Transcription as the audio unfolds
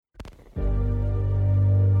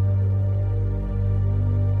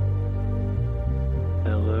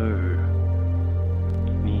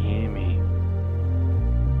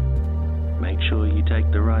take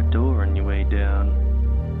the right door on your way down.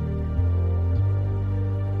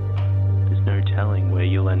 There's no telling where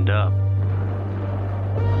you'll end up.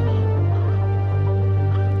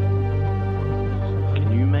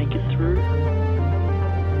 Can you make it through?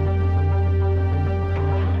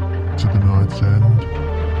 To the night's end.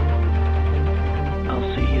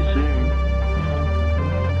 I'll see you soon.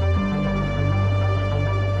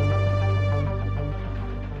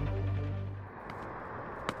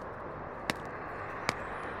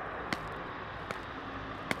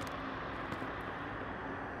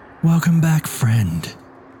 Welcome back, friend.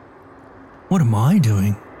 What am I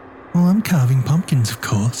doing? Well, I'm carving pumpkins, of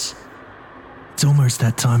course. It's almost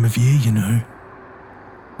that time of year, you know.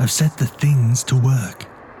 I've set the things to work.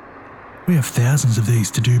 We have thousands of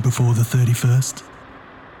these to do before the 31st.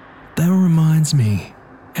 That reminds me,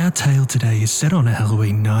 our tale today is set on a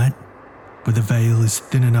Halloween night, where the veil is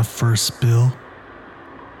thin enough for a spill.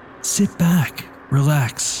 Sit back,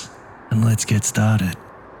 relax, and let's get started.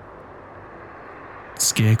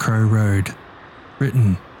 Scarecrow Road,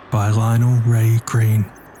 written by Lionel Ray Green.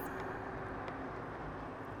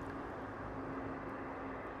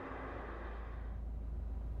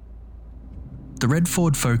 The red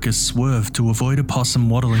Ford Focus swerved to avoid a possum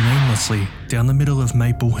waddling aimlessly down the middle of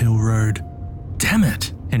Maple Hill Road. "Damn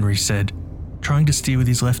it," Henry said, trying to steer with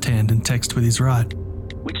his left hand and text with his right.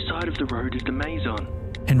 Which side of the road is the maze on?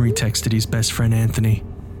 Henry texted his best friend Anthony.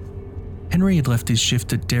 Henry had left his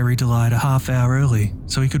shift at Dairy Delight a half hour early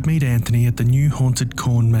so he could meet Anthony at the new haunted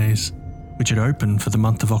corn maze, which had opened for the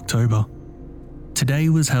month of October. Today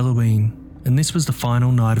was Halloween, and this was the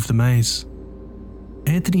final night of the maze.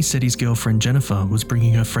 Anthony said his girlfriend Jennifer was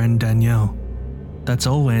bringing her friend Danielle. That's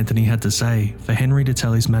all Anthony had to say for Henry to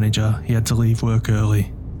tell his manager he had to leave work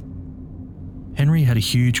early. Henry had a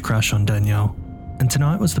huge crush on Danielle, and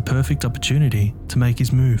tonight was the perfect opportunity to make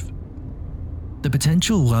his move. The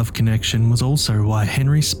potential love connection was also why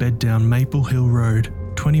Henry sped down Maple Hill Road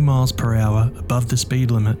 20 miles per hour above the speed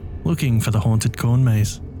limit, looking for the haunted corn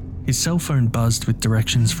maze. His cell phone buzzed with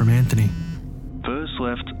directions from Anthony. First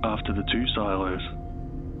left after the 2 silos.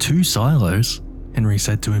 2 silos? Henry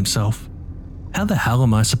said to himself. How the hell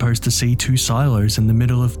am I supposed to see 2 silos in the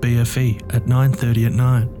middle of BFE at 9:30 at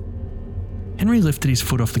night? Henry lifted his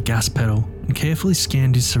foot off the gas pedal and carefully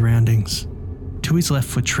scanned his surroundings. To his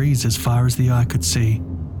left were trees as far as the eye could see.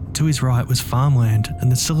 To his right was farmland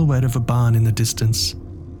and the silhouette of a barn in the distance.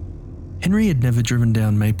 Henry had never driven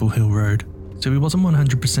down Maple Hill Road, so he wasn't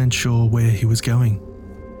 100% sure where he was going.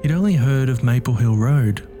 He'd only heard of Maple Hill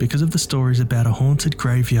Road because of the stories about a haunted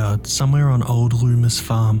graveyard somewhere on Old Loomis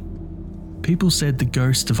Farm. People said the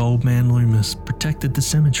ghost of Old Man Loomis protected the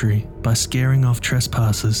cemetery by scaring off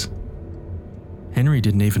trespassers. Henry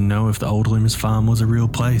didn't even know if the Old Loomis Farm was a real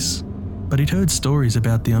place, but he'd heard stories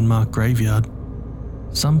about the unmarked graveyard.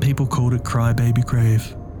 Some people called it Crybaby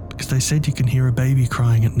Grave because they said you can hear a baby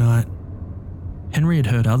crying at night. Henry had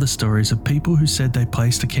heard other stories of people who said they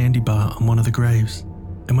placed a candy bar on one of the graves,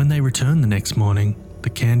 and when they returned the next morning, the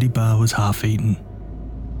candy bar was half eaten.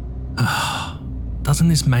 Doesn't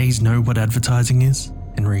this maze know what advertising is?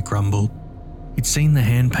 Henry grumbled. He'd seen the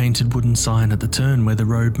hand-painted wooden sign at the turn where the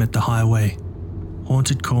road met the highway.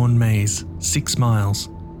 Haunted Corn Maze, 6 miles.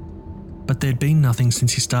 But there'd been nothing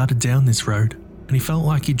since he started down this road, and he felt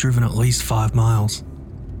like he'd driven at least 5 miles.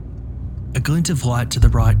 A glint of light to the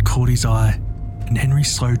right caught his eye, and Henry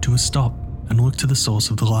slowed to a stop and looked to the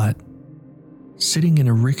source of the light. Sitting in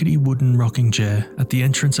a rickety wooden rocking chair at the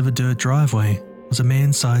entrance of a dirt driveway was a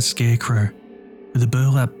man-sized scarecrow with a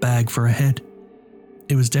burlap bag for a head.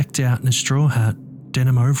 It was decked out in a straw hat,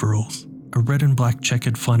 denim overalls, a red and black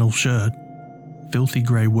checkered flannel shirt, filthy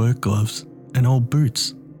grey work gloves, and old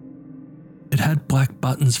boots. It had black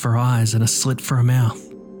buttons for eyes and a slit for a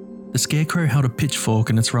mouth. The scarecrow held a pitchfork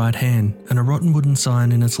in its right hand and a rotten wooden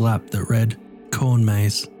sign in its lap that read, Corn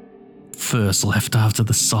Maze. First left after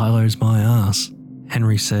the silos, my ass,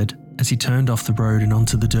 Henry said as he turned off the road and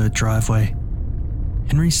onto the dirt driveway.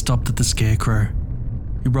 Henry stopped at the scarecrow.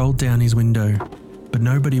 He rolled down his window, but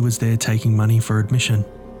nobody was there taking money for admission.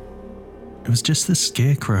 It was just the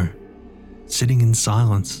scarecrow, sitting in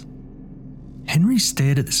silence. Henry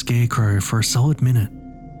stared at the scarecrow for a solid minute.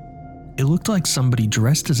 It looked like somebody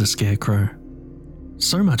dressed as a scarecrow.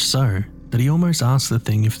 So much so that he almost asked the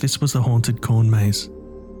thing if this was the haunted corn maze.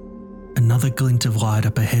 Another glint of light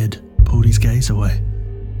up ahead pulled his gaze away.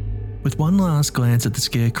 With one last glance at the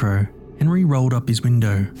scarecrow, Henry rolled up his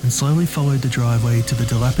window and slowly followed the driveway to the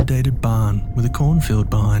dilapidated barn with a cornfield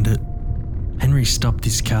behind it. Henry stopped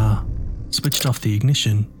his car, switched off the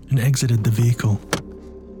ignition, and exited the vehicle.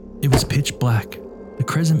 It was pitch black. The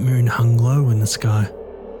crescent moon hung low in the sky.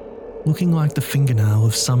 looking like the fingernail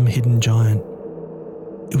of some hidden giant.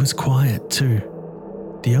 It was quiet too.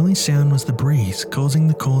 The only sound was the breeze, causing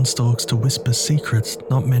the cornstalks to whisper secrets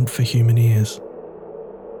not meant for human ears.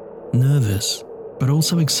 Nervous, but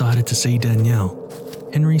also excited to see Danielle,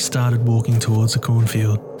 Henry started walking towards the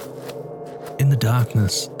cornfield. In the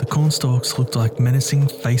darkness, the cornstalks looked like menacing,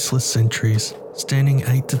 faceless sentries, standing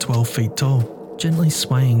 8 to 12 feet tall, gently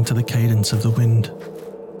swaying to the cadence of the wind.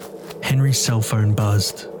 Henry's cell phone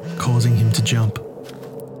buzzed, causing him to jump.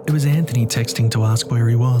 It was Anthony texting to ask where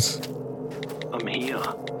he was. I'm here.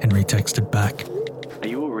 Henry texted back. Are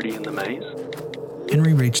you already in the maze?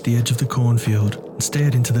 Henry reached the edge of the cornfield and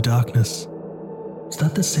stared into the darkness. Was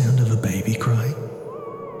that the sound of a baby crying?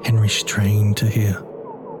 Henry strained to hear.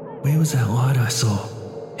 Where was that light I saw?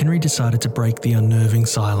 Henry decided to break the unnerving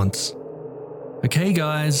silence. Okay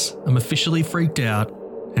guys, I'm officially freaked out,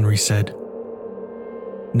 Henry said.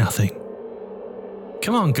 Nothing.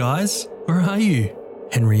 Come on guys, where are you?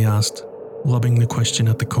 Henry asked, lobbing the question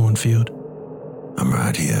at the cornfield. I'm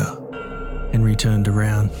right here. Henry turned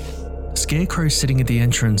around. The scarecrow sitting at the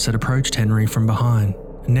entrance had approached Henry from behind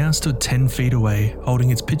and now stood 10 feet away,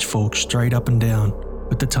 holding its pitchfork straight up and down,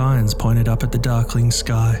 with the tines pointed up at the darkling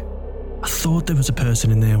sky. I thought there was a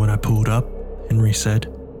person in there when I pulled up, Henry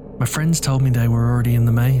said. My friends told me they were already in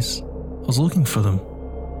the maze. I was looking for them.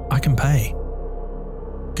 I can pay.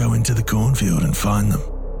 Go into the cornfield and find them,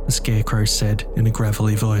 the scarecrow said in a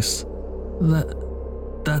gravelly voice.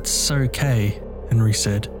 That's okay, Henry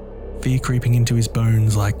said, fear creeping into his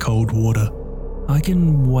bones like cold water. I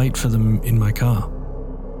can wait for them in my car.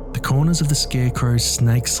 The corners of the scarecrow's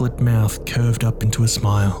snake-slit mouth curved up into a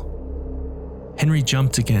smile. Henry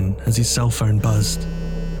jumped again as his cell phone buzzed.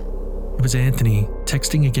 It was Anthony,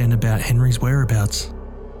 texting again about Henry's whereabouts.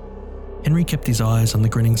 Henry kept his eyes on the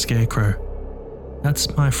grinning scarecrow.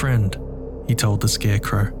 That's my friend, he told the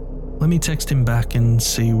scarecrow. Let me text him back and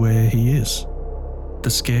see where he is. The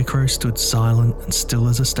scarecrow stood silent and still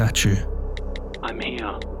as a statue. I'm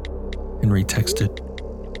here. Henry texted.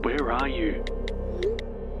 Where are you?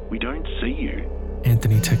 We don't see you.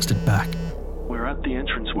 Anthony texted back. We're at the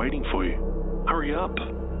entrance waiting for you. Hurry up.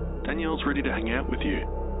 Danielle's ready to hang out with you.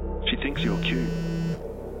 She thinks you're cute.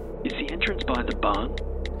 Is the entrance by the barn?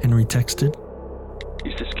 Henry texted.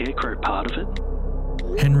 Is the scarecrow part of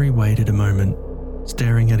it? Henry waited a moment,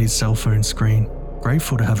 staring at his cell phone screen,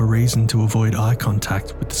 grateful to have a reason to avoid eye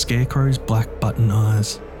contact with the scarecrow's black button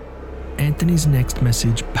eyes. Anthony's next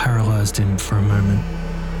message paralysed him for a moment.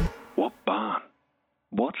 What barn?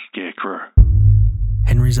 What scarecrow?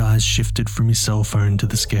 Henry's eyes shifted from his cell phone to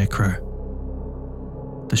the scarecrow.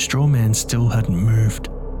 The straw man still hadn't moved.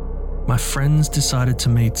 My friends decided to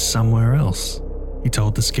meet somewhere else, he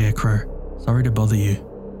told the scarecrow. Sorry to bother you.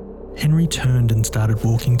 Henry turned and started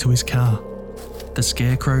walking to his car. The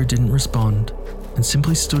scarecrow didn't respond and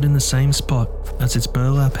simply stood in the same spot as its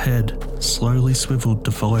burlap head slowly swiveled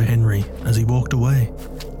to follow Henry as he walked away.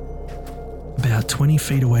 About 20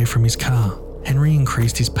 feet away from his car, Henry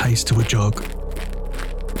increased his pace to a jog.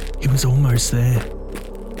 He was almost there.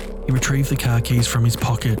 He retrieved the car keys from his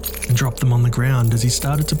pocket and dropped them on the ground as he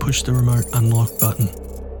started to push the remote unlock button.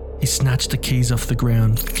 He snatched the keys off the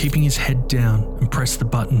ground, keeping his head down, and pressed the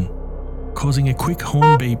button, causing a quick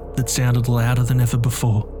horn beep that sounded louder than ever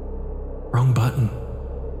before. Wrong button.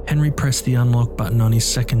 Henry pressed the unlock button on his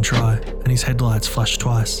second try, and his headlights flashed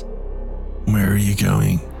twice. Where are you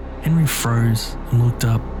going? Henry froze and looked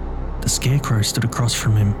up. The scarecrow stood across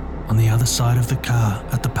from him, on the other side of the car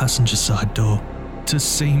at the passenger side door. To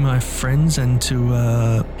see my friends and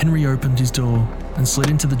to, Henry opened his door and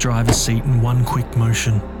slid into the driver's seat in one quick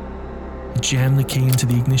motion. He jammed the key into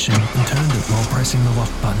the ignition and turned it while pressing the lock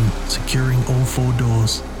button, securing all 4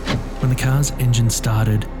 doors. When the car's engine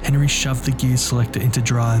started, Henry shoved the gear selector into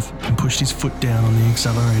drive and pushed his foot down on the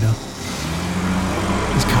accelerator.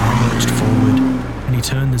 His car lurched forward, and he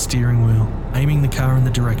turned the steering wheel, aiming the car in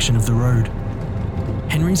the direction of the road.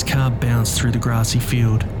 Henry's car bounced through the grassy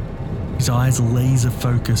field, his eyes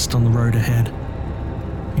laser-focused on the road ahead.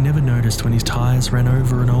 He never noticed when his tyres ran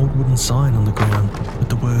over an old wooden sign on the ground with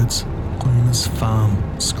the words Bloomer's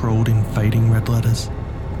Farm scrawled in fading red letters.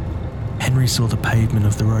 Henry saw the pavement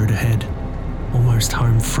of the road ahead, almost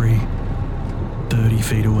home free. 30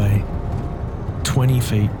 feet away, 20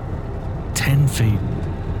 feet, 10 feet.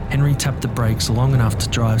 Henry tapped the brakes long enough to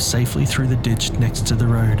drive safely through the ditch next to the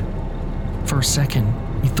road. For a second,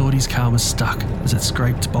 he thought his car was stuck as it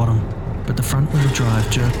scraped bottom, but the front-wheel drive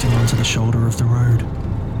jerked him onto the shoulder of the road.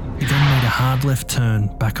 He then made a hard left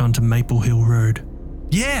turn back onto Maple Hill Road.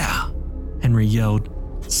 Yeah! Henry yelled.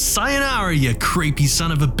 Sayonara, you creepy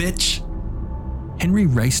son of a bitch! Henry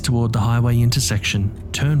raced toward the highway intersection,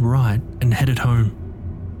 turned right, and headed home.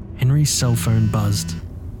 Henry's cell phone buzzed.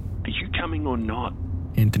 Are you coming or not?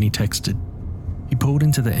 Anthony texted. He pulled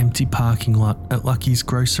into the empty parking lot at Lucky's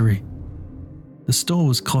grocery. The store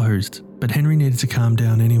was closed, but Henry needed to calm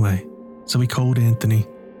down anyway, so he called Anthony.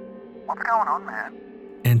 What's going on, man?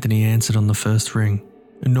 Anthony answered on the first ring,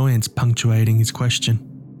 annoyance punctuating his question.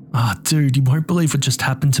 Dude, you won't believe what just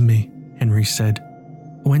happened to me, Henry said.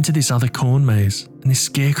 I went to this other corn maze, and this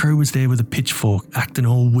scarecrow was there with a pitchfork, acting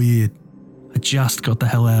all weird. I just got the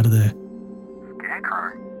hell out of there.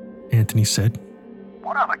 Scarecrow? Anthony said.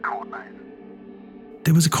 What other corn maze?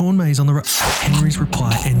 There was a corn maze on the right. Henry's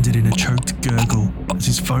reply ended in a choked gurgle as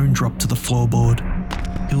his phone dropped to the floorboard.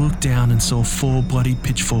 He looked down and saw 4 bloody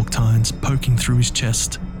pitchfork tines poking through his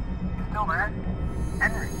chest. You still there?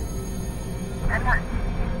 Henry? Henry?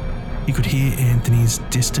 He could hear Anthony's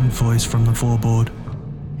distant voice from the floorboard.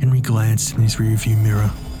 Henry glanced in his rearview mirror.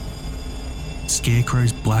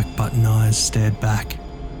 Scarecrow's black button eyes stared back.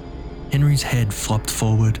 Henry's head flopped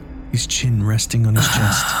forward, his chin resting on his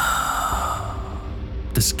chest.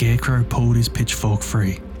 The Scarecrow pulled his pitchfork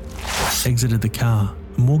free, exited the car,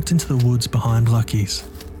 and walked into the woods behind Lucky's.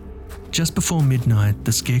 Just before midnight,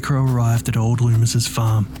 the Scarecrow arrived at Old Loomis's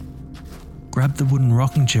farm, grabbed the wooden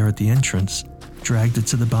rocking chair at the entrance, dragged it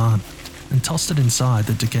to the barn, and tossed it inside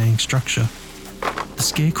the decaying structure. The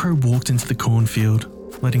Scarecrow walked into the cornfield,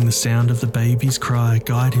 letting the sound of the baby's cry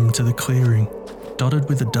guide him to the clearing, dotted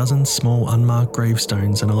with a dozen small unmarked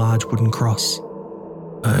gravestones and a large wooden cross.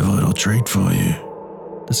 I have a little treat for you,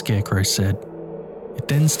 the Scarecrow said. It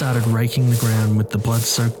then started raking the ground with the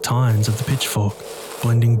blood-soaked tines of the pitchfork,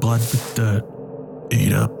 blending blood with dirt.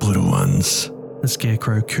 Eat up, little ones, the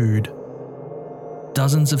Scarecrow cooed.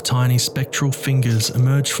 Dozens of tiny spectral fingers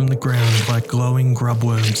emerged from the ground like glowing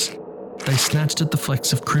grubworms. They snatched at the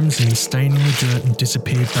flecks of crimson staining the dirt and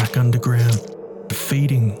disappeared back underground. The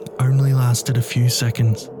feeding only lasted a few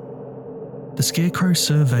seconds. The Scarecrow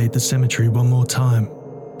surveyed the cemetery one more time,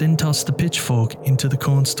 then tossed the pitchfork into the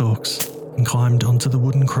cornstalks and climbed onto the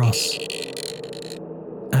wooden cross.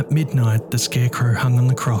 At midnight, the Scarecrow hung on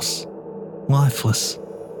the cross, lifeless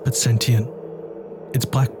but sentient, its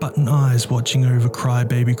black button eyes watching over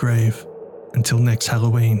Crybaby Grave until next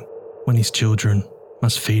Halloween, when his children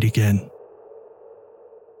must feed again.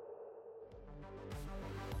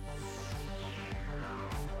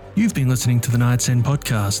 You've been listening to the Night's End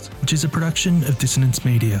podcast, which is a production of Dissonance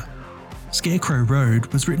Media. Scarecrow Road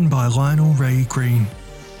was written by Lionel Ray Green.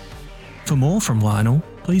 For more from Lionel,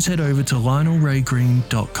 please head over to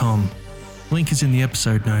lionelraygreen.com. Link is in the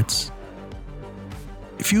episode notes.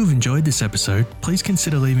 If you have enjoyed this episode, please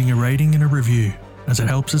consider leaving a rating and a review, as it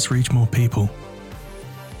helps us reach more people.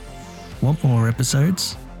 Want more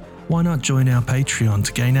episodes? Why not join our Patreon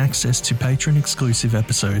to gain access to patron-exclusive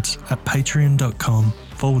episodes at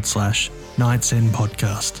patreon.com/Night's End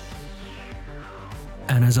Podcast.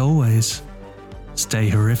 And as always, stay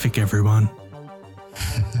horrific, everyone.